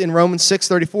says in Romans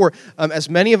 6:34, as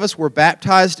many of us were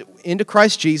baptized into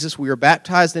Christ Jesus, we were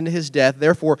baptized into His death.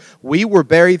 Therefore, we were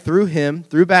buried through Him,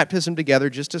 through baptism together,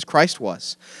 just as Christ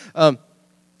was.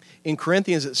 in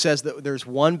Corinthians it says that there's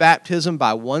one baptism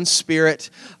by one Spirit,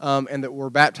 and that we're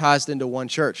baptized into one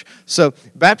church. So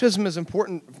baptism is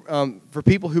important for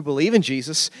people who believe in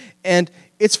Jesus, and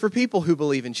it's for people who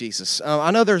believe in Jesus.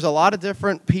 I know there's a lot of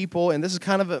different people, and this is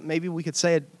kind of maybe we could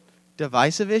say a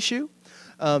divisive issue.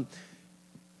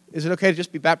 Is it okay to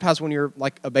just be baptized when you're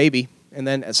like a baby, and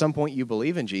then at some point you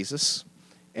believe in Jesus?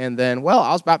 And then, well,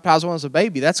 I was baptized when I was a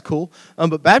baby. That's cool.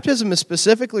 But baptism is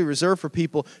specifically reserved for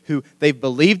people who they've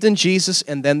believed in Jesus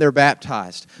and then they're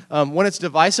baptized. When it's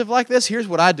divisive like this, here's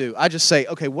what I do. I just say,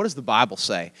 okay, what does the Bible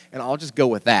say? And I'll just go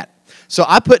with that. So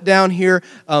I put down here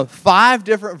 5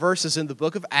 different verses in the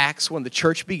book of Acts when the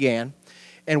church began.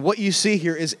 And what you see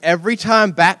here is every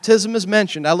time baptism is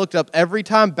mentioned, I looked up every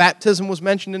time baptism was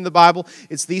mentioned in the Bible,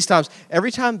 it's these times. Every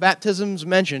time baptism is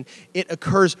mentioned, it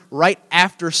occurs right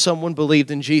after someone believed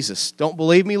in Jesus. Don't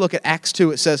believe me? Look at Acts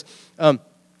 2. It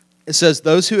says,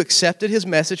 those who accepted his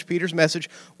message, Peter's message,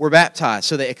 were baptized.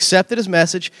 So they accepted his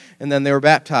message, and then they were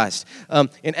baptized.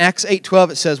 In Acts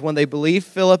 8:12, it says, when they believed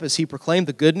Philip as he proclaimed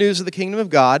the good news of the kingdom of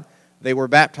God, they were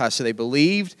baptized. So they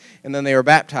believed, and then they were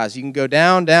baptized. You can go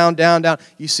down, down, down, down.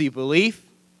 You see belief,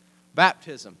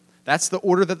 baptism. That's the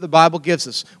order that the Bible gives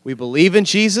us. We believe in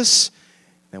Jesus,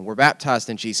 and we're baptized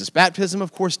in Jesus. Baptism,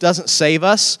 of course, doesn't save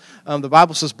us. The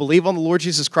Bible says, believe on the Lord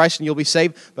Jesus Christ, and you'll be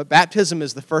saved. But baptism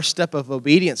is the first step of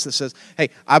obedience that says, hey,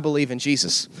 I believe in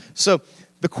Jesus. So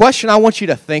the question I want you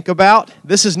to think about,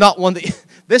 this is not one that...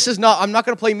 I'm not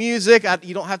going to play music.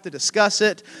 You don't have to discuss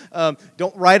it.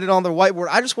 Don't write it on the whiteboard.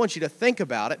 I just want you to think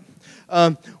about it.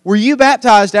 Were you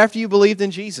baptized after you believed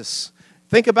in Jesus?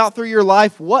 Think about through your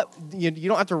life. You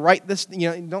don't have to write this.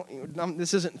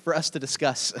 This isn't for us to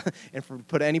discuss and for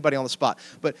put anybody on the spot.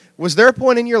 But was there a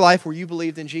point in your life where you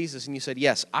believed in Jesus and you said,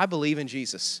 yes, I believe in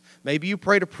Jesus? Maybe you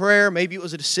prayed a prayer. Maybe it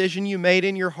was a decision you made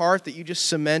in your heart that you just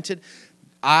cemented.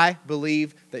 I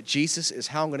believe that Jesus is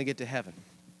how I'm going to get to heaven.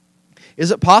 Is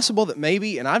it possible that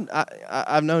maybe, and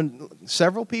I've known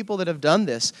several people that have done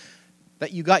this,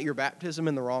 that you got your baptism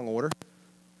in the wrong order?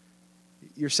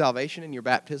 Your salvation and your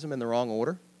baptism in the wrong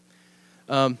order?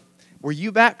 Were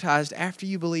you baptized after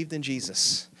you believed in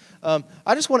Jesus?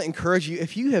 I just want to encourage you,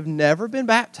 if you have never been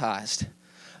baptized,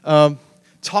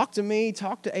 talk to me,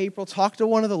 talk to April, talk to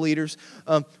one of the leaders.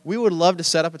 We would love to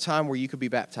set up a time where you could be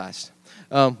baptized.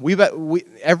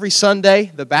 Every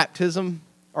Sunday, the baptism...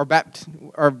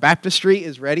 Our baptistry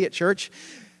is ready at church.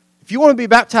 If you want to be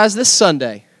baptized this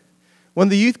Sunday, one of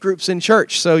the youth groups in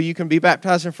church, so you can be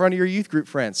baptized in front of your youth group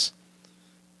friends,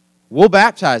 we'll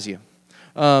baptize you.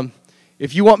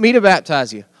 If you want me to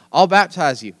baptize you, I'll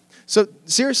baptize you. So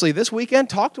seriously, this weekend,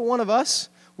 talk to one of us.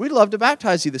 We'd love to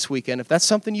baptize you this weekend. If that's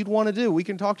something you'd want to do, we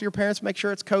can talk to your parents, make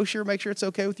sure it's kosher, make sure it's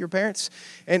okay with your parents,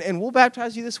 and we'll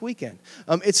baptize you this weekend.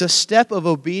 It's a step of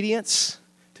obedience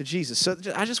to Jesus. So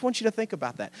I just want you to think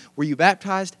about that. Were you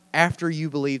baptized after you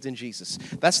believed in Jesus?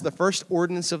 That's the first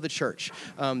ordinance of the church,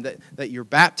 that you're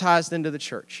baptized into the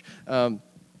church.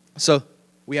 So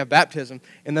we have baptism.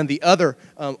 And then the other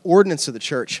ordinance of the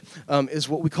church is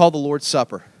what we call the Lord's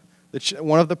Supper.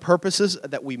 One of the purposes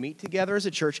that we meet together as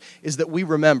a church is that we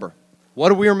remember. What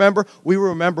do we remember? We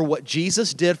remember what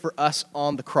Jesus did for us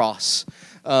on the cross.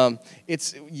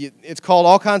 It's called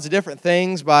all kinds of different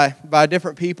things by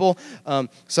different people.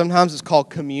 Sometimes it's called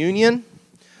communion.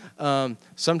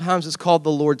 Sometimes it's called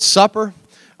the Lord's Supper.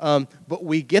 But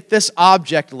we get this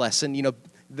object lesson,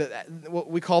 what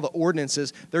we call the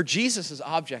ordinances. They're Jesus'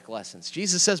 object lessons.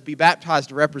 Jesus says, be baptized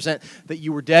to represent that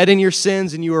you were dead in your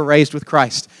sins and you were raised with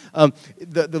Christ.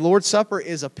 The Lord's Supper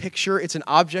is a picture. It's an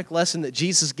object lesson that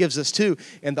Jesus gives us too.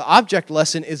 And the object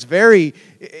lesson is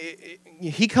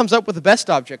he comes up with the best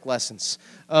object lessons.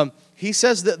 He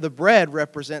says that the bread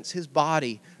represents his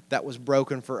body that was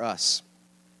broken for us.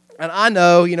 And I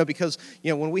know, because,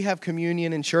 when we have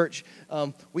communion in church,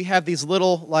 we have these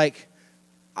little,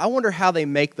 I wonder how they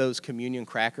make those communion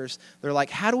crackers. They're like,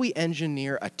 how do we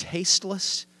engineer a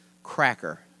tasteless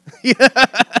cracker?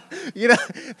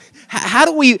 How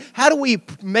do we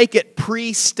make it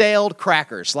pre-staled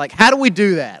crackers? How do we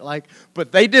do that?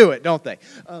 But they do it, don't they?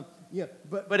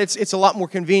 But it's a lot more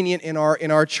convenient in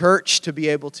our church to be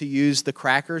able to use the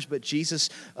crackers. But Jesus,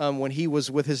 when he was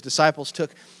with his disciples,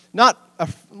 took not a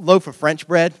loaf of French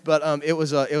bread, but it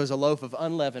was a loaf of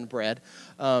unleavened bread,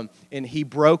 and he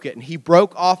broke it. And he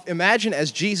broke off. Imagine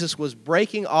as Jesus was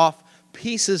breaking off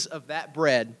pieces of that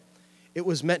bread, it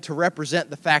was meant to represent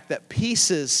the fact that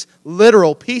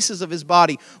literal pieces of his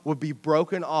body would be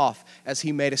broken off as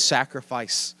he made a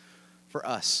sacrifice for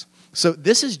us. So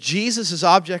this is Jesus'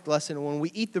 object lesson. And when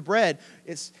we eat the bread,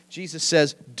 Jesus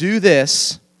says, do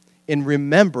this in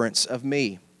remembrance of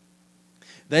me.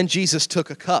 Then Jesus took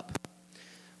a cup.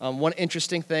 One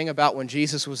interesting thing about when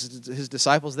Jesus was his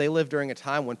disciples, they lived during a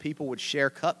time when people would share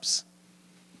cups.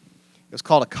 It was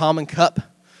called a common cup.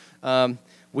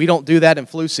 We don't do that in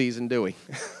flu season, do we?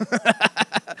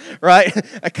 Right?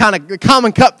 A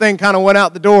common cup thing kind of went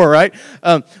out the door, right?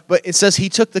 But it says he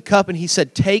took the cup and he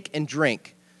said, "Take and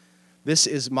drink. This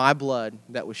is my blood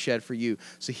that was shed for you."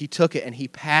 So he took it and he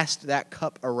passed that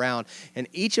cup around. And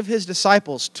each of his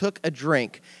disciples took a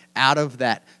drink out of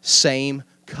that same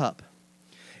cup.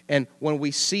 And when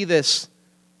we see this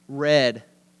red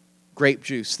grape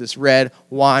juice, this red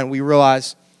wine, we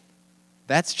realize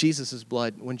that's Jesus'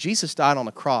 blood. When Jesus died on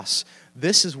the cross,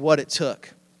 this is what it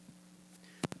took.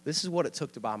 This is what it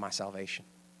took to buy my salvation.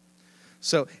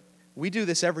 So we do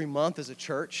this every month as a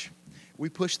church. We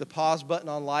push the pause button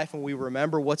on life and we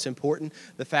remember what's important,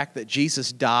 the fact that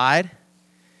Jesus died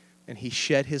and he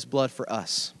shed his blood for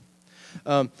us.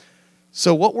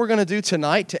 So what we're going to do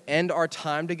tonight to end our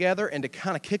time together and to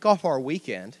kind of kick off our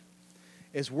weekend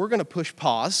is we're going to push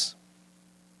pause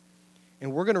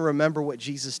and we're going to remember what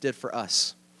Jesus did for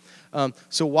us.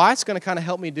 So Wyatt's going to kind of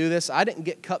help me do this. I didn't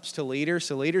get cups to leaders,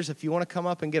 so leaders, if you want to come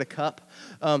up and get a cup,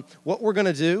 what we're going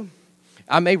to do,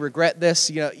 I may regret this.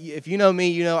 You know, if you know me,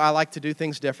 you know I like to do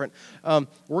things different.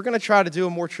 We're going to try to do a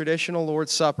more traditional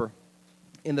Lord's Supper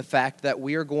in the fact that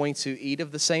we are going to eat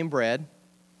of the same bread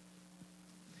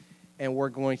and we're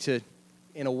going to,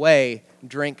 in a way,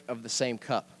 drink of the same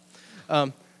cup.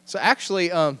 So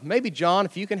actually, maybe John,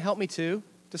 if you can help me too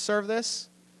to serve this,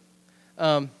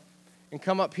 and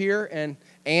come up here, and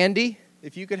Andy,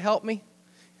 if you could help me,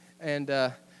 and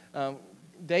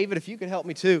David, if you could help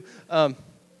me too.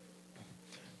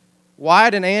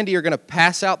 Wyatt and Andy are going to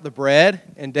pass out the bread,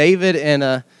 and David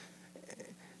and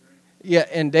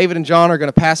John are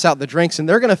going to pass out the drinks, and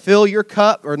they're going to fill your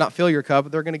cup, or not fill your cup,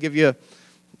 but they're going to give you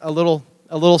a little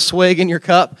swig in your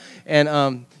cup,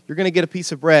 and you're going to get a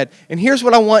piece of bread. And here's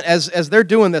what I want, as they're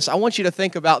doing this, I want you to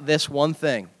think about this one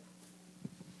thing.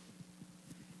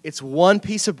 It's one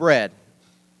piece of bread.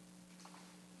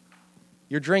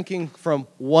 You're drinking from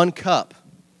one cup.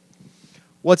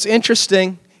 What's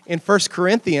interesting in 1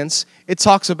 Corinthians, it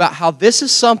talks about how this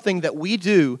is something that we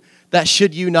do that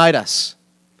should unite us.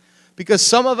 Because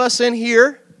some of us in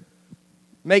here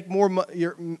make more,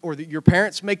 your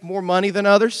parents make more money than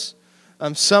others.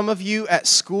 Some of you at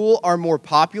school are more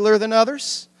popular than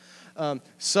others.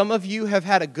 Some of you have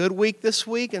had a good week this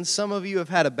week, and some of you have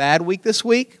had a bad week this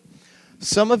week.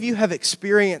 Some of you have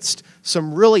experienced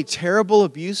some really terrible,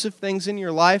 abusive things in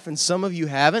your life, and some of you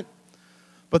haven't.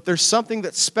 But there's something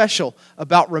that's special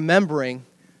about remembering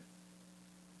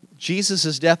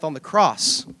Jesus' death on the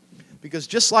cross. Because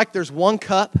just like there's one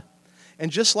cup,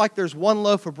 and just like there's one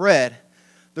loaf of bread,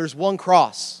 there's one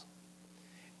cross.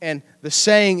 And the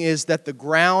saying is that the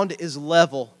ground is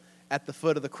level at the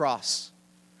foot of the cross.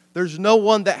 There's no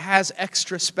one that has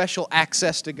extra special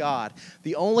access to God.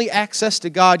 The only access to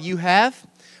God you have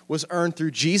was earned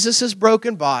through Jesus'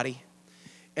 broken body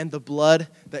and the blood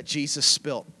that Jesus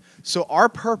spilt. So our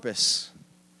purpose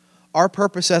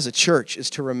as a church is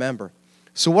to remember.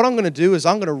 So what I'm going to do is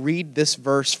I'm going to read this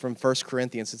verse from 1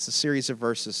 Corinthians. It's a series of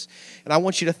verses. And I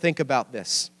want you to think about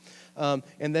this. And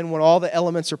then when all the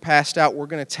elements are passed out, we're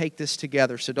going to take this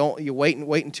together. So don't you wait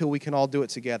until we can all do it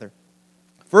together.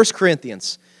 1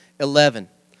 Corinthians 11,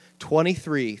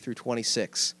 23 through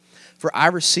 26. For I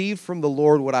received from the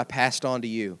Lord what I passed on to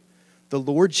you. The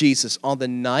Lord Jesus, on the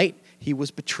night he was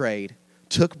betrayed,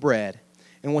 took bread,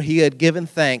 and when he had given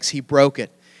thanks, he broke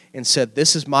it and said,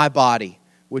 "This is my body,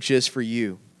 which is for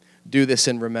you. Do this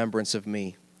in remembrance of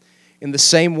me." In the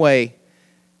same way,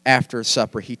 after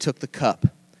supper, he took the cup,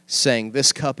 saying,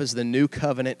 "This cup is the new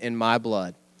covenant in my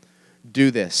blood.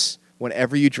 Do this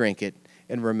whenever you drink it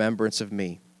in remembrance of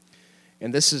me."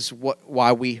 And this is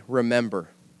why we remember.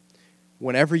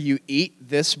 Whenever you eat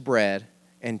this bread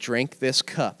and drink this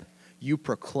cup, you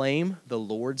proclaim the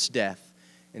Lord's death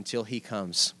until he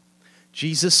comes.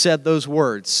 Jesus said those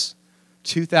words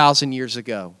 2,000 years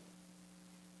ago.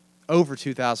 Over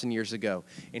 2,000 years ago.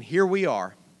 And here we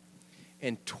are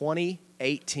in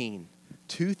 2018.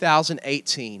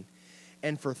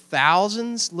 And for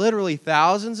thousands, literally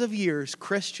thousands of years,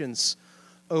 Christians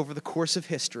over the course of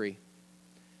history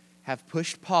have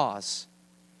pushed pause,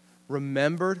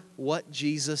 remembered what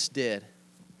Jesus did,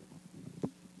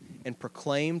 and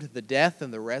proclaimed the death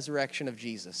and the resurrection of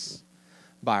Jesus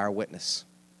by our witness.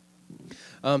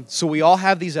 So we all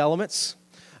have these elements.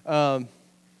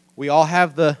 We all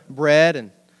have the bread,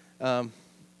 and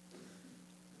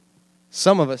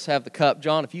some of us have the cup.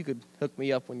 John, if you could hook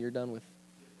me up when you're done with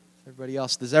everybody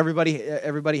else. Does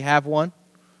everybody have one?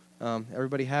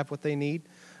 Everybody have what they need?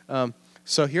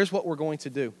 So here's what we're going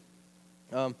to do.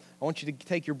 I want you to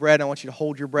take your bread. I want you to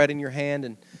hold your bread in your hand.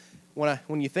 And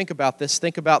when you think about this,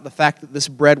 think about the fact that this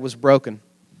bread was broken.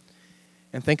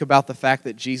 And think about the fact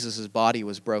that Jesus' body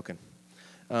was broken.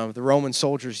 The Roman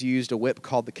soldiers used a whip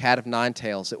called the cat of nine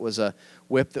tails. It was a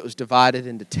whip that was divided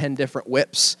into 10 different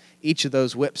whips. Each of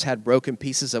those whips had broken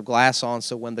pieces of glass on,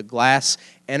 so when the glass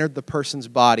entered the person's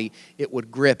body, it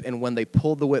would grip, and when they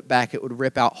pulled the whip back, it would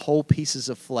rip out whole pieces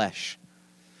of flesh.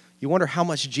 You wonder how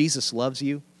much Jesus loves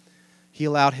you? He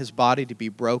allowed his body to be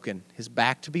broken, his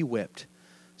back to be whipped,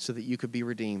 so that you could be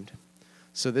redeemed.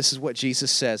 So this is what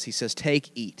Jesus says. He says, "Take,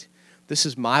 eat. This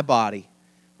is my body,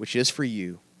 which is for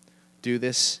you. Do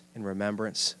this in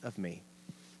remembrance of me."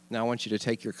 Now I want you to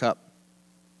take your cup.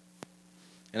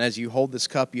 And as you hold this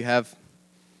cup, you have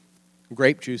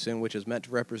grape juice in, which is meant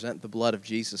to represent the blood of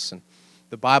Jesus. And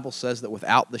the Bible says that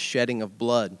without the shedding of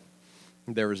blood,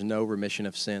 there is no remission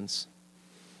of sins.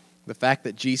 The fact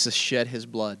that Jesus shed his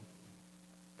blood,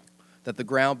 that the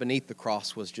ground beneath the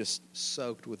cross was just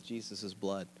soaked with Jesus'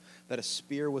 blood, that a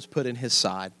spear was put in his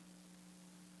side.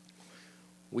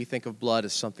 We think of blood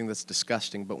as something that's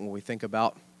disgusting, but when we think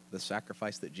about the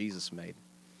sacrifice that Jesus made,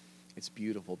 it's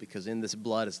beautiful because in this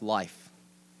blood is life.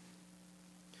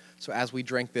 So as we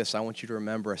drink this, I want you to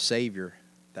remember a Savior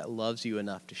that loves you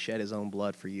enough to shed his own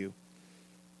blood for you.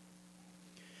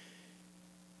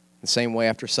 The same way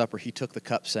after supper, he took the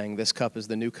cup saying, "This cup is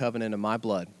the new covenant of my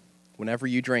blood. Whenever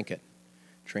you drink it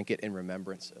in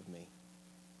remembrance of me."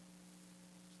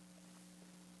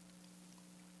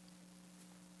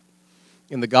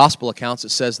 In the gospel accounts, it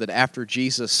says that after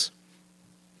Jesus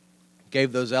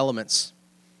gave those elements,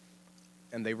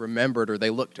 and they remembered, or they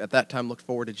looked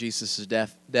forward to Jesus'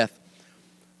 death,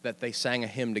 that they sang a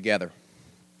hymn together.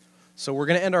 So we're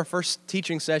going to end our first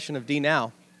teaching session of D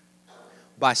Now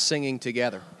by singing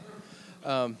together.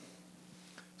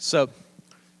 So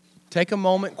take a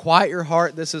moment, quiet your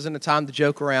heart. This isn't a time to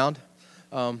joke around.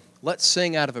 Let's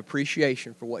sing out of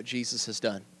appreciation for what Jesus has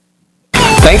done.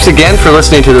 Thanks again for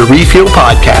listening to the Refuel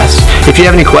Podcast. If you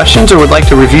have any questions or would like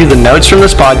to review the notes from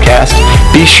this podcast,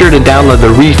 be sure to download the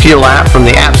Refuel app from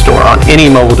the App Store on any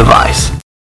mobile device.